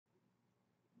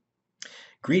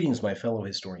Greetings, my fellow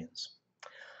historians.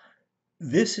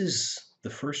 This is the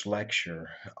first lecture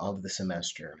of the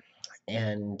semester,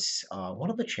 and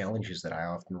one of the challenges that I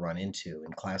often run into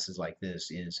in classes like this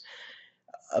is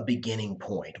a beginning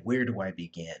point. Where do I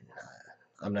begin?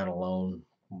 I'm not alone.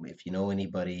 If you know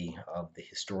anybody of the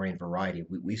historian variety,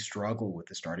 we struggle with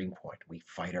the starting point. We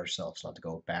fight ourselves not to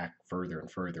go back further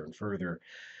and further and further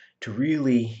to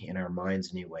really, in our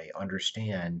minds anyway,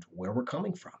 understand where we're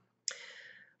coming from.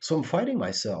 So I'm fighting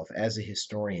myself as a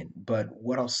historian, but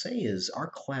what I'll say is our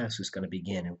class is going to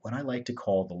begin in what I like to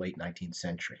call the late 19th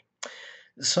century.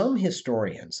 Some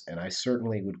historians, and I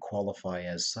certainly would qualify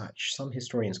as such, some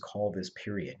historians call this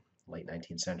period, late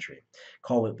 19th century,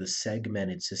 call it the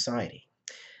segmented society.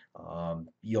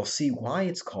 You'll see why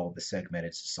it's called the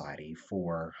segmented society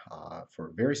for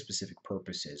very specific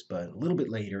purposes, but a little bit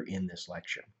later in this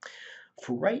lecture.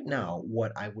 For right now,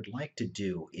 what I would like to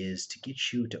do is to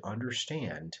get you to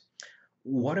understand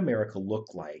what America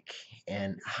looked like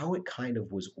and how it kind of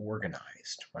was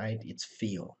organized, right? Its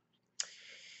feel.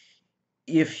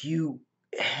 If you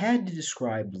had to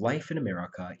describe life in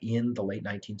America in the late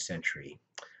 19th century,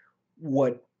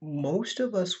 what most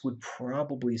of us would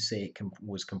probably say it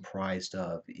was comprised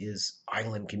of is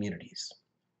island communities.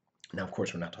 Now, of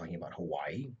course, we're not talking about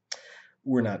Hawaii.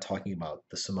 We're not talking about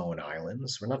the Samoan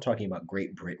Islands. We're not talking about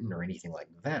Great Britain or anything like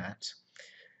that.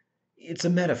 It's a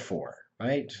metaphor,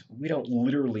 right? We don't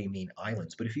literally mean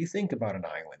islands, but if you think about an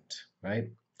island, right,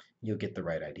 you'll get the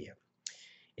right idea.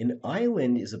 An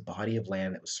island is a body of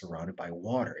land that was surrounded by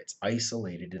water. It's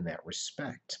isolated in that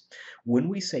respect. When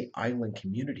we say island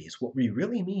communities, what we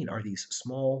really mean are these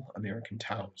small American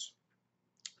towns.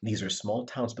 These are small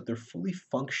towns, but they're fully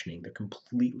functioning. They're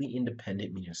completely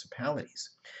independent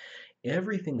municipalities.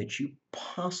 Everything that you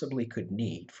possibly could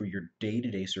need for your day to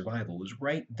day survival is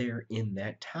right there in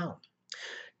that town.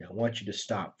 Now, I want you to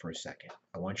stop for a second.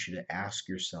 I want you to ask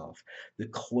yourself the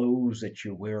clothes that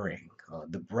you're wearing,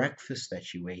 the breakfast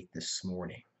that you ate this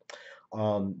morning,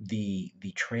 the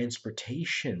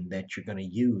transportation that you're going to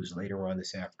use later on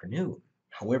this afternoon,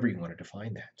 however you want to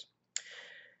define that.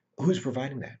 Who's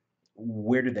providing that?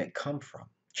 Where did that come from?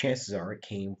 Chances are it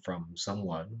came from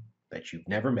someone that you've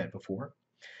never met before,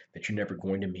 that you're never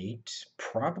going to meet,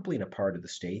 probably in a part of the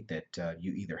state that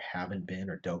you either haven't been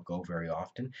or don't go very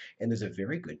often. And there's a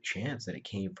very good chance that it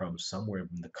came from somewhere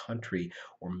in the country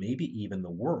or maybe even the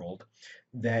world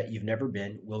that you've never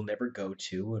been, will never go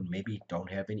to, and maybe don't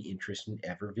have any interest in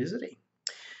ever visiting.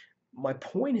 My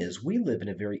point is, we live in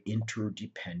a very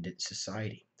interdependent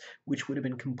society, which would have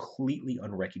been completely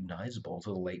unrecognizable to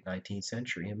the late 19th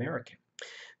century American.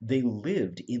 They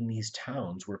lived in these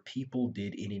towns where people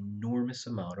did an enormous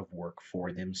amount of work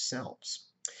for themselves.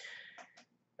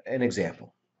 An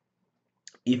example,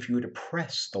 if you were to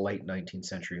press the late 19th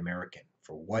century American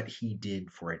for what he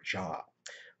did for a job,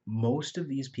 most of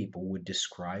these people would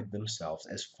describe themselves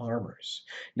as farmers.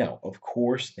 Now, of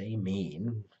course, they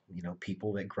mean,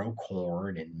 people that grow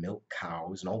corn and milk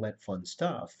cows and all that fun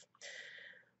stuff.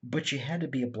 But you had to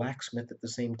be a blacksmith at the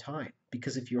same time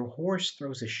because if your horse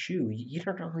throws a shoe, you're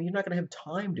not going to have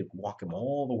time to walk him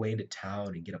all the way into town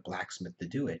and get a blacksmith to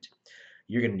do it.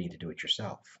 You're going to need to do it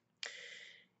yourself.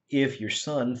 If your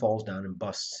son falls down and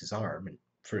busts his arm, and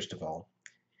first of all,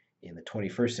 in the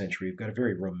 21st century, we've got a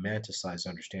very romanticized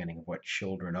understanding of what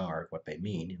children are, what they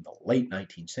mean. In the late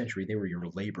 19th century, they were your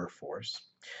labor force.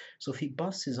 So if he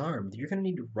busts his arm, you're going to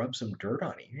need to rub some dirt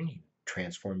on it. You're going to need to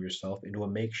transform yourself into a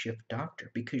makeshift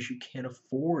doctor because you can't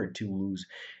afford to lose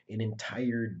an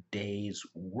entire day's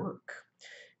work.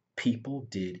 People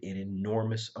did an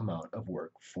enormous amount of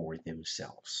work for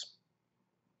themselves.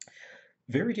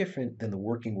 Very different than the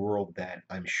working world that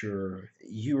I'm sure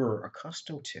you're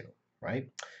accustomed to, right?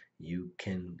 You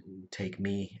can take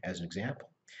me as an example.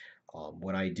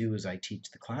 What I do is I teach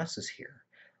the classes here.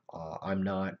 I'm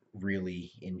not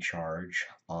really in charge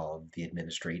of the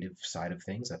administrative side of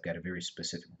things. I've got a very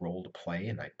specific role to play,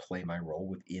 and I play my role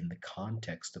within the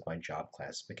context of my job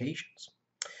classifications.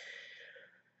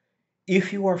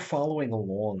 If you are following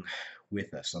along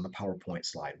with us on the PowerPoint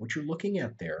slide, what you're looking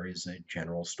at there is a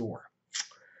general store.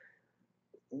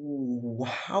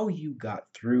 How you got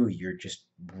through your just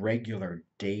regular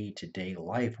day-to-day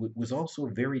life was also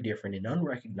very different and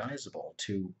unrecognizable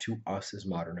to us as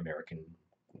modern American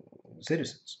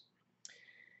citizens.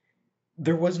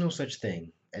 There was no such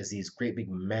thing as these great big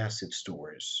massive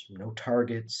stores. No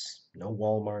Targets, no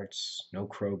Walmarts, no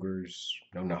Krogers,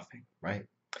 no nothing, right?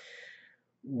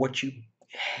 What you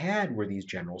had were these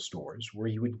general stores where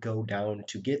you would go down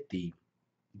to get the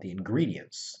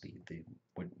ingredients, the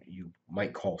what you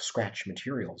might call scratch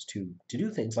materials to do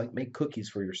things like make cookies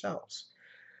for yourselves.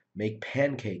 make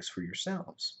pancakes for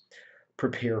yourselves,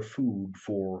 prepare food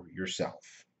for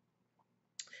yourself.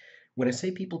 When I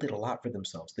say people did a lot for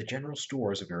themselves, the general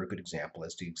store is a very good example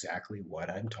as to exactly what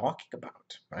I'm talking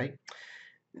about, right?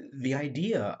 The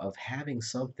idea of having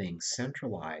something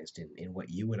centralized in what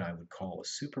you and I would call a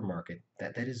supermarket,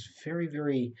 that is very,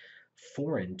 very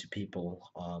foreign to people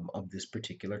of this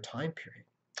particular time period.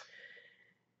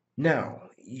 Now,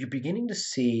 you're beginning to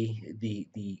see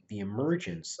the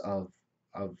emergence of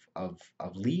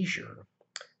leisure,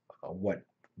 what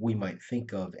we might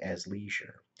think of as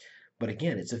leisure. But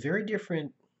again, it's a very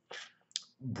different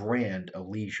brand of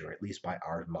leisure, at least by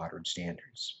our modern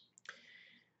standards.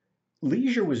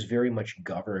 Leisure was very much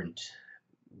governed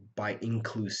by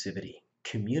inclusivity,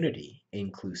 community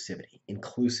inclusivity,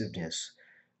 inclusiveness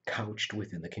couched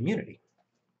within the community.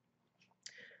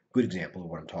 Good example of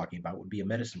what I'm talking about would be a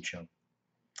medicine show.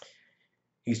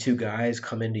 These two guys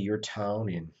come into your town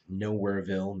in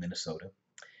Nowhereville, Minnesota,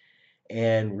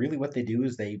 and really what they do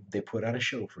is they put on a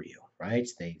show for you, right?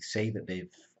 They say that they've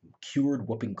cured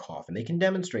whooping cough, and they can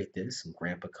demonstrate this. And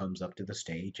Grandpa comes up to the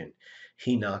stage and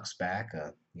he knocks back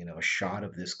a shot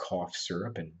of this cough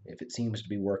syrup, and if it seems to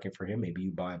be working for him, maybe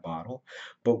you buy a bottle.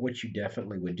 But what you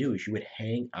definitely would do is you would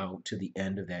hang out to the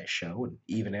end of that show, and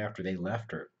even after they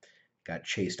left or got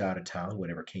chased out of town,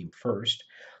 whatever came first,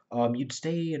 you'd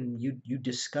stay and you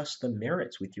discuss the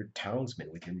merits with your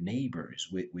townsmen, with your neighbors,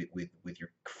 with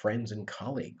your friends and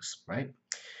colleagues, right?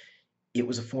 It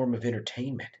was a form of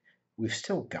entertainment. We've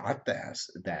still got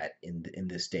that in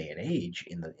this day and age,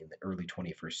 in the early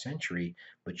 21st century,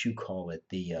 but you call it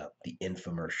the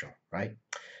infomercial, right?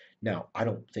 Now, I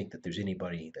don't think that there's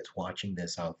anybody that's watching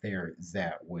this out there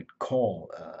that would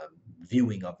call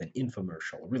viewing of an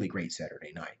infomercial a really great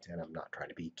Saturday night, and I'm not trying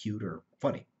to be cute or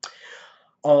funny.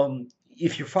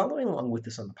 If you're following along with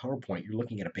this on the PowerPoint, you're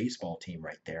looking at a baseball team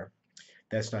right there.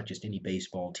 That's not just any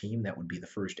baseball team. That would be the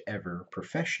first ever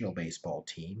professional baseball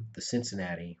team, the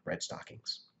Cincinnati Red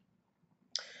Stockings.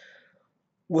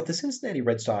 What the Cincinnati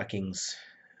Red Stockings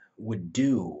would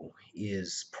do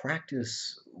is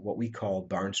practice what we call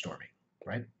barnstorming,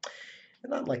 right?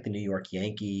 Not like the New York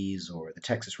Yankees or the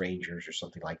Texas Rangers or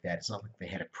something like that. It's not like they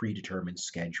had a predetermined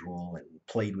schedule and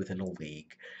played within a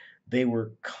league. They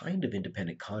were kind of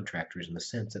independent contractors in the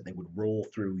sense that they would roll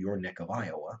through your neck of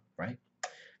Iowa, right?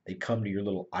 They'd come to your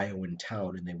little Iowan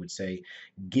town and they would say,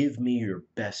 "Give me your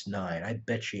best nine. I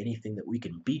bet you anything that we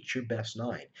can beat your best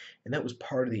nine." And that was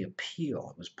part of the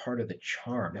appeal. It was part of the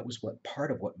charm. That was what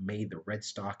part of what made the Red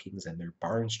Stockings and their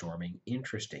barnstorming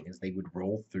interesting, as they would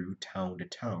roll through town to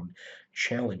town,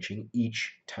 challenging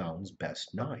each town's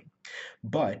best nine.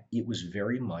 But it was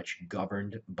very much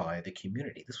governed by the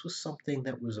community. This was something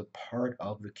that was a part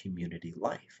of the community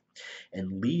life.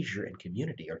 And leisure and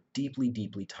community are deeply,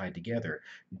 deeply tied together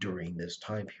during this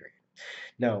time period.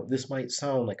 Now, this might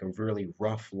sound like a really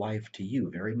rough life to you,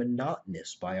 very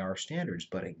monotonous by our standards,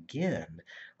 but again,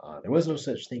 there was no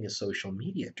such thing as social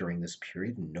media during this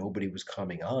period, and nobody was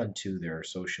coming on to their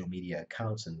social media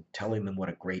accounts and telling them what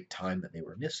a great time that they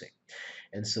were missing.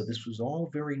 And so this was all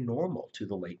very normal to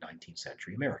the late 19th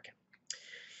century American.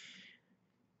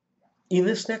 In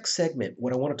this next segment,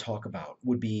 what I want to talk about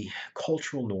would be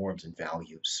cultural norms and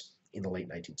values in the late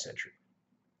 19th century.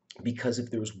 Because if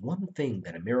there was one thing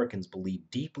that Americans believed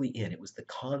deeply in, it was the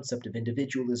concept of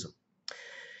individualism.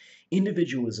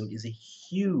 Individualism is a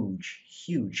huge,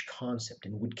 huge concept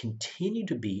and would continue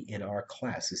to be in our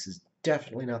class. This is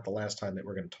definitely not the last time that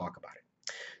we're going to talk about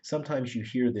it. Sometimes you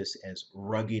hear this as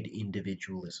rugged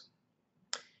individualism.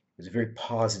 It was a very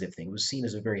positive thing. It was seen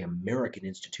as a very American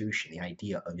institution, the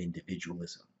idea of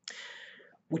individualism.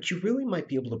 What you really might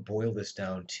be able to boil this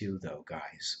down to, though,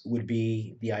 guys, would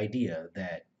be the idea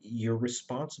that you're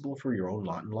responsible for your own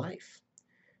lot in life.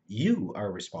 You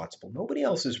are responsible. Nobody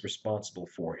else is responsible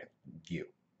for you,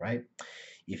 right?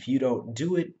 If you don't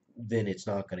do it, then it's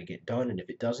not going to get done. And if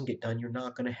it doesn't get done, you're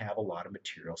not going to have a lot of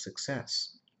material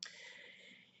success.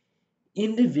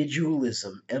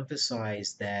 Individualism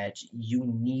emphasized that you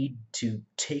need to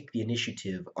take the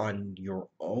initiative on your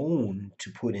own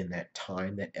to put in that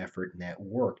time, that effort, and that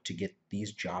work to get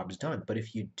these jobs done. But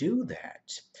if you do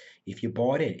that, if you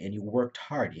bought in and you worked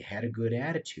hard, you had a good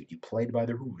attitude, you played by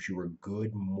the rules, you were a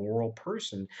good moral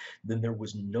person, then there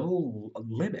was no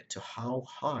limit to how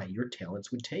high your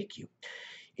talents would take you.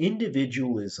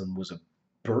 Individualism was a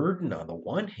burden on the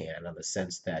one hand, on the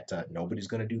sense that nobody's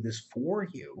going to do this for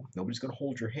you, nobody's going to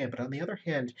hold your hand. But on the other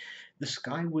hand, the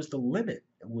sky was the limit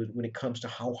when it comes to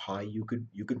how high you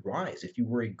could rise. If you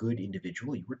were a good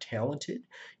individual, you were talented,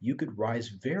 you could rise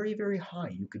very, very high.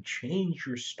 You could change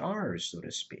your stars, so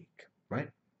to speak,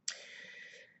 right?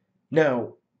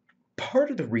 Now,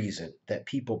 Part of the reason that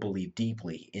people believe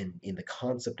deeply in the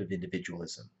concept of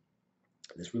individualism,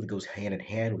 this really goes hand in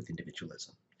hand with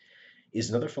individualism, is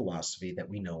another philosophy that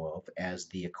we know of as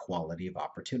the equality of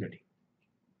opportunity.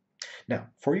 Now,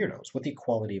 for your notes, what the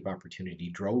equality of opportunity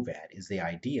drove at is the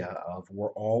idea of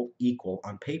we're all equal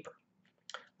on paper.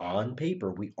 On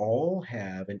paper, we all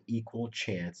have an equal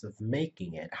chance of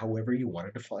making it, however you want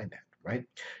to define that, right?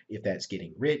 If that's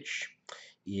getting rich,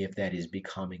 if that is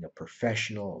becoming a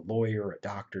professional, a lawyer, a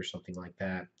doctor, something like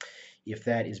that, if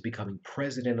that is becoming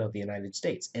president of the United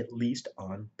States, at least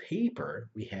on paper,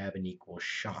 we have an equal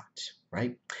shot,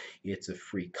 right? It's a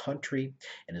free country,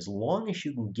 and as long as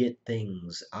you can get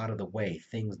things out of the way,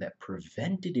 things that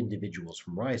prevented individuals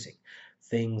from rising,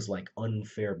 things like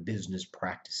unfair business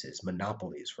practices,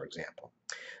 monopolies, for example,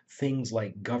 things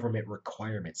like government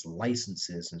requirements,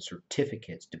 licenses, and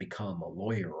certificates to become a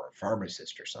lawyer or a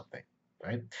pharmacist or something,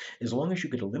 right? As long as you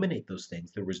could eliminate those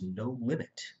things, there was no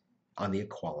limit on the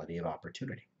equality of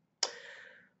opportunity.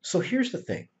 So here's the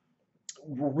thing.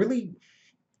 We're really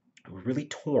we're really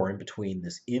torn between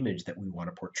this image that we want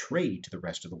to portray to the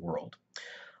rest of the world,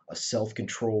 a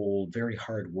self-controlled, very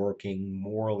hardworking,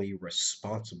 morally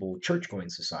responsible church-going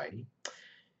society,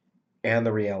 and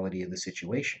the reality of the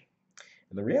situation.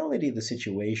 And the reality of the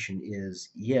situation is,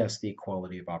 yes, the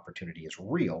equality of opportunity is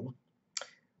real,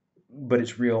 but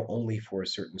it's real only for a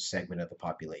certain segment of the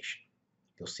population.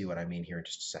 You'll see what I mean here in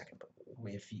just a second. But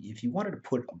if you wanted to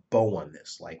put a bow on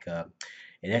this, like an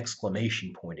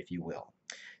exclamation point, if you will,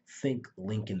 think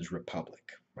Lincoln's Republic,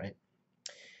 right?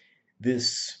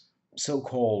 This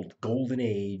so-called golden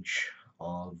age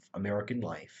of American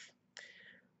life,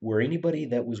 where anybody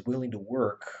that was willing to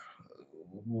work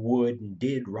would and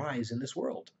did rise in this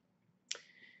world.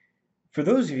 For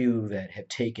those of you that have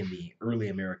taken the early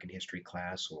American history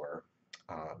class or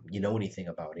you know anything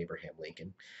about Abraham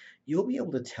Lincoln, you'll be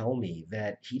able to tell me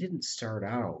that he didn't start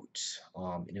out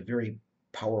in a very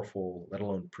powerful, let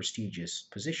alone prestigious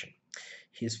position.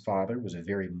 His father was a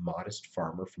very modest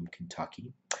farmer from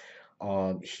Kentucky.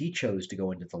 He chose to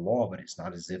go into the law, but it's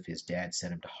not as if his dad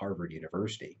sent him to Harvard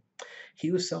University.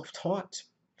 He was self-taught.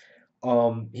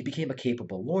 He became a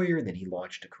capable lawyer, and then he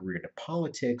launched a career into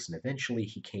politics, and eventually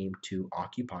he came to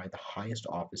occupy the highest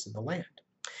office in the land.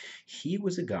 He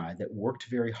was a guy that worked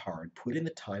very hard, put in the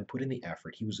time, put in the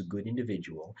effort. He was a good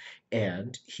individual,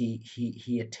 and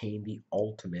he attained the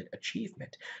ultimate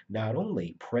achievement. Not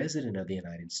only President of the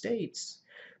United States,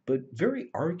 but very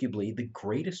arguably the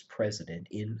greatest president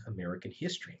in American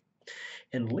history.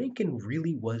 And Lincoln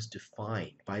really was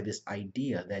defined by this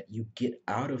idea that you get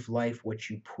out of life what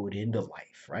you put into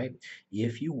life, right?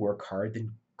 If you work hard,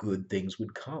 then good things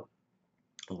would come.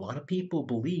 A lot of people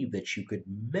believe that you could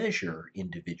measure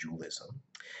individualism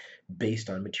based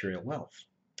on material wealth.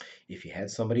 If you had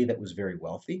somebody that was very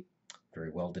wealthy,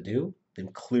 very well to do, then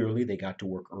clearly they got to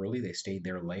work early, they stayed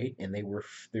there late, and they were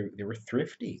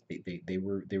thrifty. They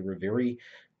were very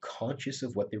conscious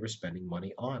of what they were spending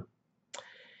money on.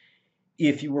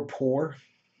 If you were poor,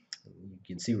 you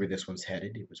can see where this one's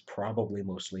headed. It was probably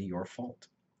mostly your fault.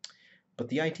 But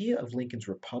the idea of Lincoln's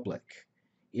Republic,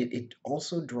 it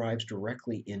also drives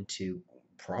directly into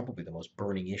probably the most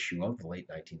burning issue of the late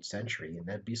 19th century, and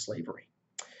that'd be slavery.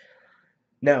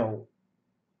 Now,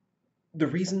 the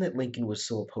reason that Lincoln was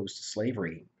so opposed to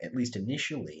slavery, at least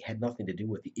initially, had nothing to do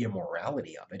with the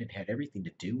immorality of it. It had everything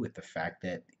to do with the fact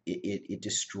that it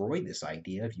destroyed this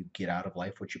idea of you get out of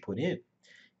life what you put in.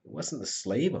 It wasn't the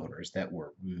slave owners that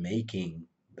were making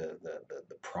the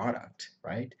product,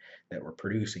 right? That were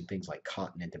producing things like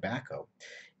cotton and tobacco.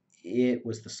 It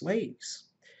was the slaves.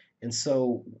 And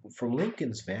so, from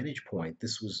Lincoln's vantage point,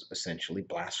 this was essentially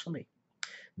blasphemy.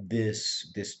 This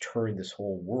turned this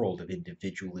whole world of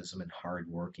individualism and hard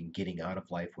work and getting out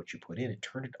of life what you put in, it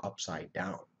turned it upside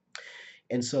down.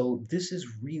 And so this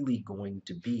is really going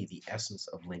to be the essence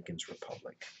of Lincoln's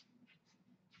Republic.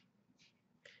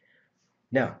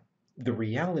 Now, the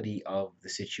reality of the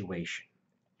situation,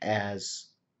 as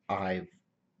I've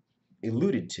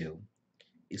alluded to,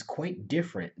 is quite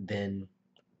different than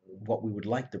what we would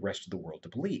like the rest of the world to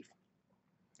believe.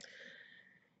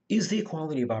 Is the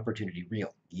equality of opportunity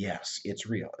real? Yes, it's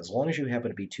real. As long as you happen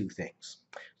to be two things.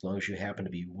 As long as you happen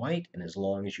to be white and as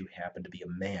long as you happen to be a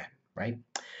man, right?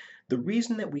 The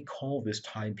reason that we call this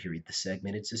time period the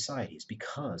segmented society is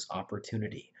because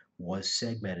opportunity was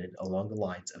segmented along the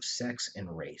lines of sex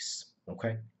and race.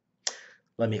 Okay?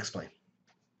 Let me explain.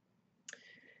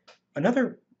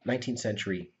 Another 19th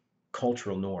century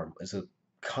cultural norm is a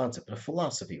concept, a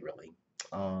philosophy really,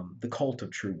 the cult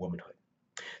of true womanhood.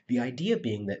 The idea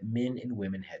being that men and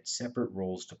women had separate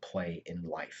roles to play in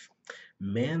life.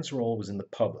 Man's role was in the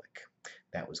public.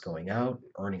 That was going out,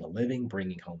 earning a living,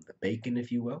 bringing home the bacon,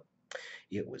 if you will.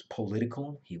 It was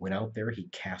political. He went out there, he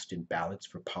casted ballots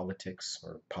for politics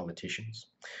or politicians.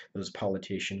 Those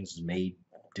politicians made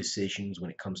decisions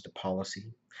when it comes to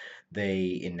policy.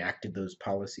 They enacted those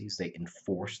policies, they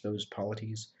enforced those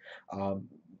policies. Um,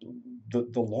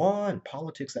 the law and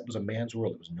politics, that was a man's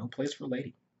world. It was no place for a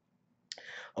lady.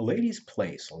 A lady's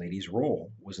place, a lady's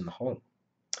role was in the home.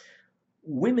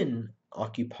 Women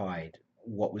occupied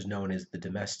what was known as the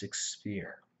domestic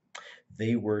sphere.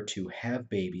 They were to have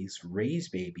babies, raise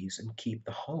babies, and keep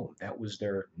the home. That was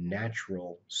their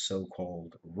natural so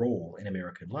called role in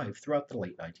American life throughout the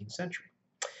late 19th century.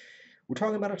 We're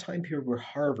talking about a time period where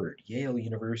Harvard, Yale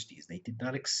universities, they did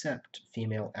not accept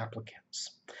female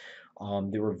applicants.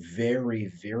 There were very,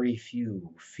 very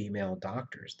few female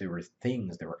doctors. There were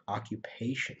things, there were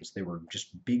occupations, there were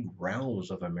just big realms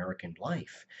of American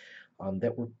life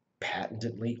that were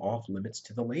patently off limits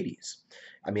to the ladies.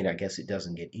 I mean, I guess it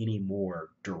doesn't get any more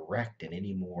direct and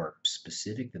any more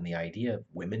specific than the idea of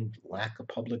women lack a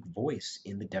public voice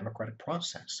in the democratic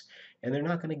process, and they're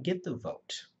not going to get the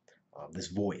vote, this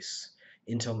voice,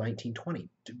 until 1920,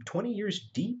 20 years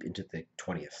deep into the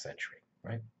 20th century,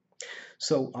 right?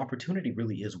 So opportunity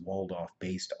really is walled off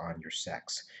based on your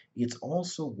sex. It's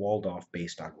also walled off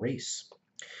based on race.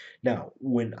 Now,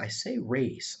 when I say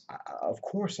race, of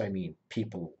course I mean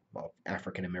people of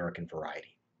African American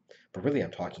variety, but really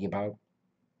I'm talking about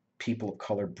people of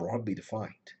color broadly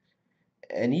defined.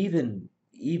 And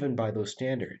even by those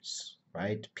standards,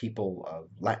 right? People of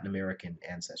Latin American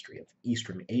ancestry, of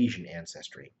Eastern Asian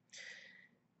ancestry,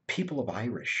 people of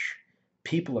Irish,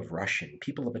 people of Russian,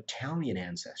 people of Italian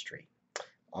ancestry,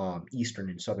 Eastern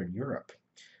and Southern Europe,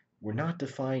 were not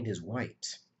defined as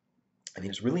white. I mean,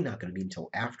 it's really not going to be until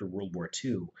after World War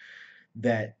II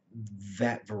that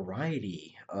that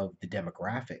variety of the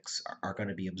demographics are going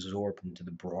to be absorbed into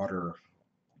the broader,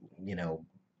 you know,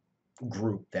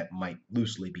 group that might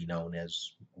loosely be known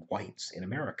as whites in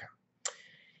America.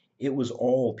 It was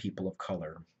all people of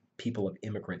color, people of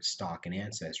immigrant stock and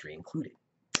ancestry included.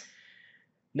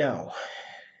 Now,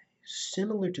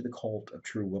 similar to the cult of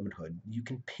true womanhood, you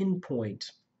can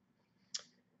pinpoint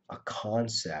a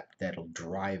concept that'll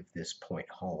drive this point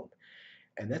home,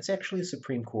 and that's actually a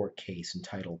Supreme Court case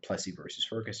entitled Plessy versus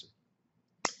Ferguson.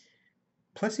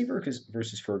 Plessy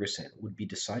versus Ferguson would be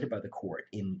decided by the court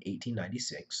in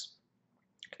 1896,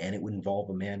 and it would involve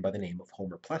a man by the name of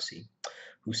Homer Plessy,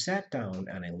 who sat down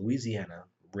on a Louisiana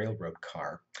railroad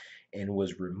car and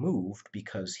was removed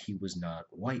because he was not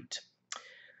white.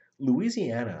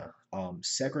 Louisiana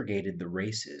segregated the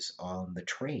races on the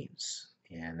trains,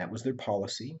 and that was their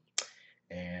policy.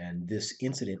 And this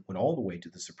incident went all the way to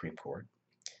the Supreme Court.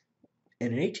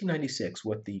 And in 1896,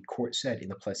 what the court said in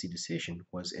the Plessy decision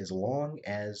was as long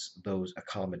as those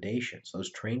accommodations,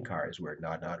 those train cars were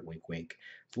nod, nod, wink, wink,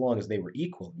 as long as they were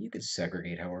equal, you could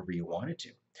segregate however you wanted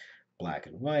to. Black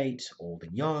and white, old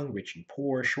and young, rich and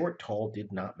poor, short, tall,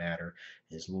 did not matter.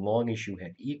 As long as you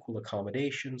had equal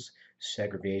accommodations,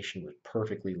 segregation was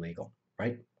perfectly legal,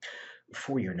 right?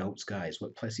 For your notes, guys,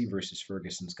 what Plessy versus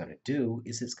Ferguson's going to do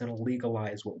is it's going to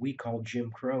legalize what we call Jim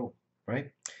Crow,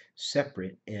 right?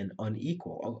 Separate and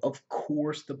unequal. Of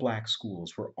course, the black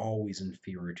schools were always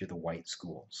inferior to the white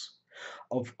schools.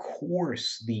 Of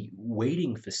course, the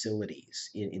waiting facilities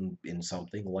in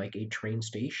something like a train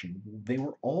station, they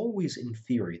were always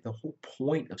inferior. The whole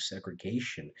point of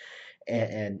segregation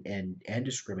and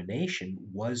discrimination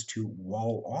was to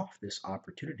wall off this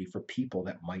opportunity for people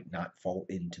that might not fall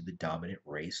into the dominant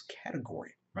race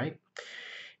category, right?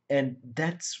 And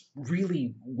that's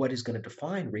really what is going to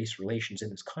define race relations in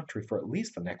this country for at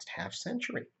least the next half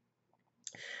century.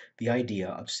 The idea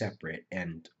of separate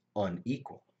and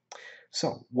unequal.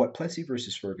 So, what Plessy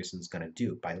versus Ferguson is going to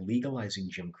do by legalizing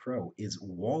Jim Crow is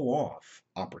wall off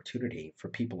opportunity for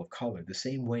people of color the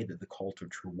same way that the cult of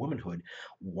true womanhood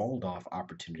walled off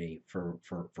opportunity for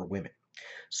women.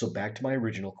 So, back to my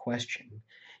original question,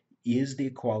 is the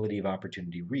equality of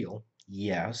opportunity real?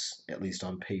 Yes, at least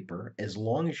on paper, as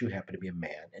long as you happen to be a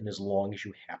man and as long as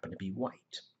you happen to be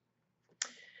white.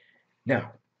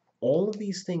 Now, all of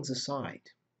these things aside,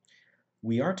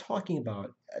 we are talking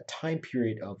about a time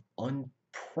period of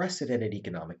unprecedented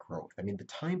economic growth. I mean, the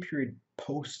time period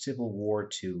post Civil War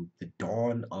to the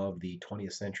dawn of the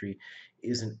 20th century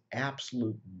is an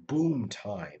absolute boom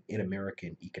time in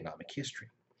American economic history.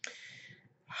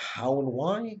 How and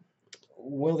why?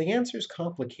 Well, the answer is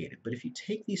complicated, but if you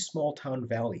take these small town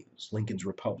values, Lincoln's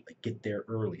Republic, get there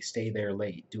early, stay there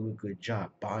late, do a good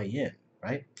job, buy in,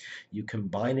 right? You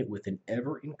combine it with an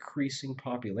ever increasing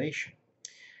population.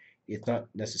 It's not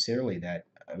necessarily that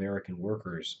American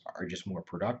workers are just more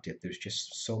productive. There's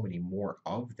just so many more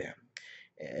of them.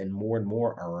 And more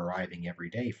are arriving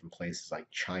every day from places like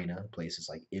China, places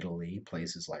like Italy,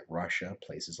 places like Russia,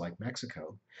 places like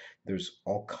Mexico. There's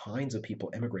all kinds of people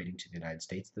emigrating to the United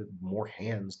States. The more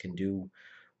hands can do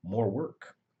more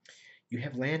work. You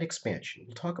have land expansion.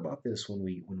 We'll talk about this when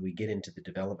we get into the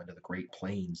development of the Great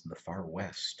Plains in the far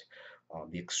west,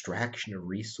 the extraction of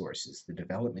resources, the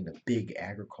development of big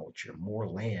agriculture. More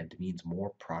land means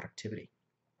more productivity.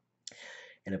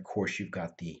 And of course, you've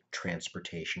got the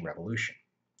transportation revolution.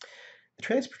 The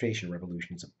transportation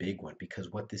revolution is a big one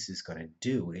because what this is going to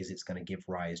do is it's going to give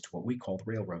rise to what we call the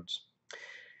railroads.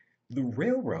 The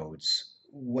railroads,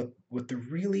 what they're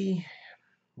really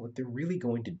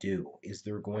going to do is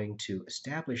they're going to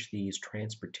establish these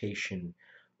transportation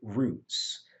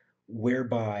routes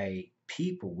whereby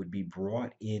people would be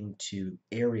brought into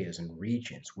areas and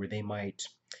regions where they might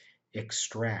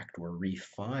extract or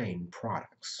refine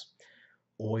products,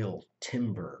 oil,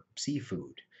 timber,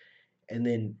 seafood, and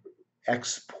then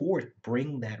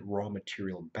bring that raw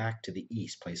material back to the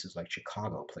east, places like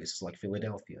Chicago, places like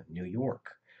Philadelphia, New York,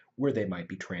 where they might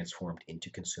be transformed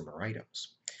into consumer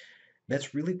items.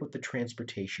 That's really what the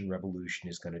transportation revolution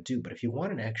is going to do. But if you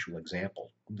want an actual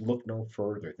example, look no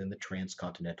further than the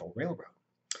Transcontinental Railroad.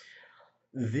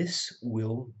 This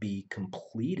will be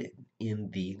completed in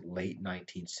the late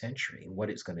 19th century. And what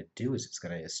it's going to do is it's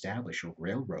going to establish a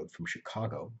railroad from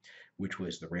Chicago, which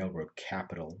was the railroad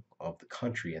capital of the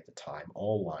country at the time.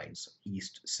 All lines,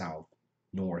 east, south,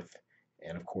 north,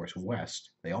 and of course west,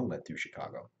 they all led through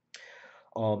Chicago.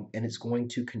 And it's going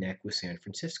to connect with San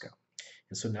Francisco.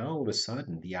 And so now all of a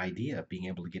sudden, the idea of being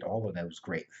able to get all of those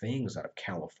great things out of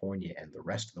California and the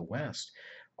rest of the West,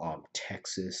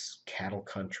 Texas, cattle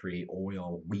country,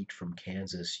 oil, wheat from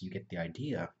Kansas, you get the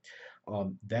idea.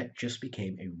 That just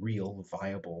became a real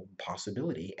viable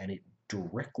possibility, and it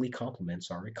directly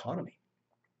complements our economy.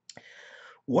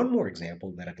 One more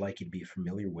example that I'd like you to be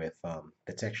familiar with,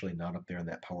 that's actually not up there in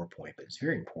that PowerPoint, but it's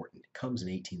very important. It comes in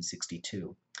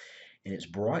 1862, and it's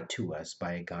brought to us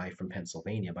by a guy from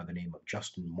Pennsylvania by the name of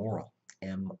Justin Morrill,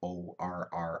 Morrill,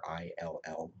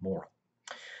 Morrill.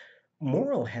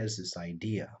 Morrill has this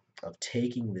idea of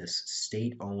taking this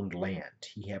state-owned land.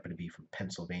 He happened to be from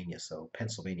Pennsylvania, so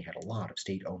Pennsylvania had a lot of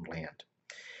state-owned land,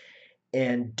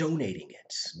 and donating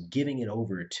it, giving it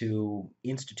over to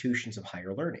institutions of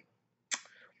higher learning.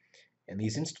 And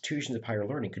these institutions of higher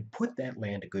learning could put that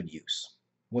land to good use.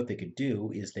 What they could do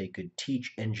is they could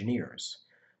teach engineers,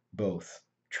 both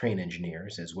train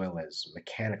engineers as well as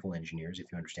mechanical engineers,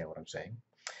 if you understand what I'm saying,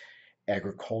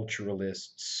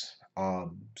 agriculturalists,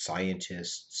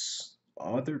 scientists,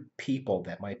 other people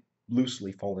that might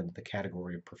loosely fall into the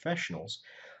category of professionals,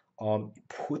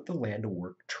 put the land to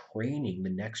work training the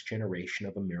next generation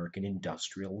of American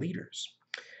industrial leaders.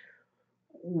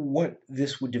 What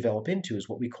this would develop into is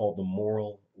what we call the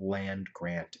Morrill Land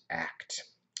Grant Act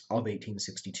of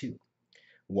 1862.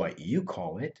 What you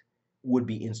call it would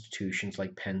be institutions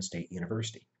like Penn State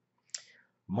University.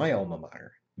 My alma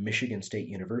mater, Michigan State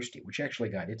University, which actually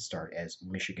got its start as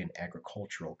Michigan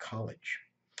Agricultural College.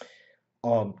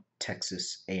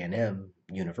 Texas A&M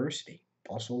University,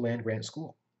 also a land grant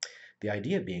school. The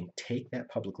idea being take that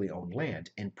publicly owned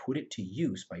land and put it to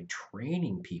use by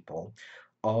training people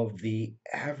of the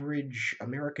average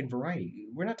American variety.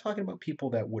 We're not talking about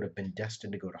people that would have been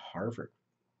destined to go to Harvard.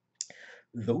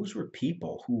 Those were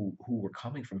people who were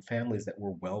coming from families that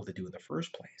were well to do in the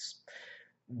first place.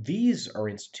 These are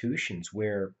institutions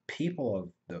where people of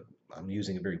the, I'm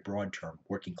using a very broad term,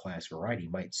 working class variety,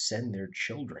 might send their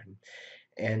children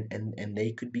and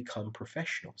they could become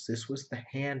professionals. This was the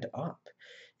hand up.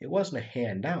 It wasn't a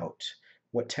handout.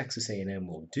 What Texas A&M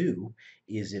will do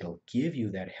is it'll give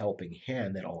you that helping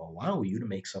hand that'll allow you to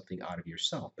make something out of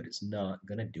yourself, but it's not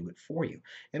going to do it for you.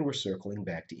 And we're circling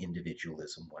back to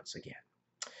individualism once again.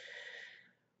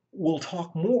 We'll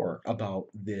talk more about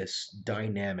this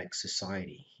dynamic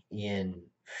society in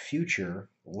future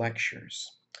lectures.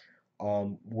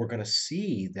 We're going to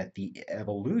see that the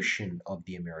evolution of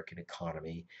the American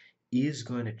economy is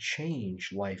going to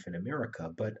change life in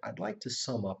America, but I'd like to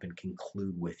sum up and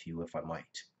conclude with you, if I might.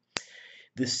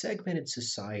 The segmented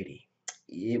society,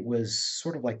 it was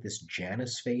sort of like this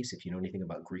Janus face, if you know anything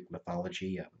about Greek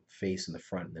mythology, a face in the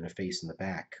front and then a face in the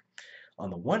back. On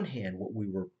the one hand, what we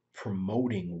were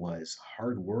promoting was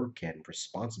hard work and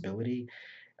responsibility.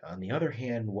 On the other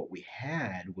hand, what we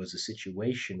had was a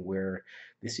situation where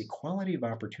this equality of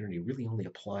opportunity really only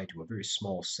applied to a very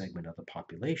small segment of the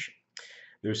population.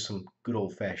 There's some good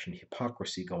old-fashioned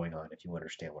hypocrisy going on, if you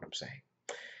understand what I'm saying.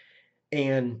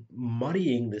 And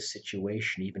muddying this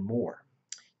situation even more,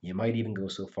 You might even go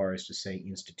so far as to say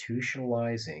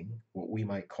institutionalizing what we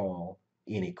might call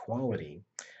inequality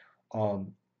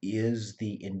is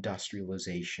the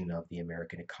industrialization of the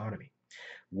American economy.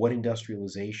 What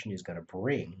industrialization is going to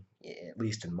bring, at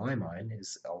least in my mind,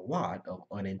 is a lot of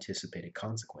unanticipated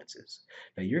consequences.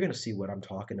 Now, you're going to see what I'm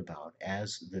talking about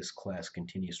as this class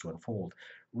continues to unfold,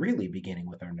 really beginning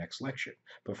with our next lecture.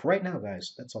 But for right now,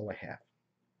 guys, that's all I have.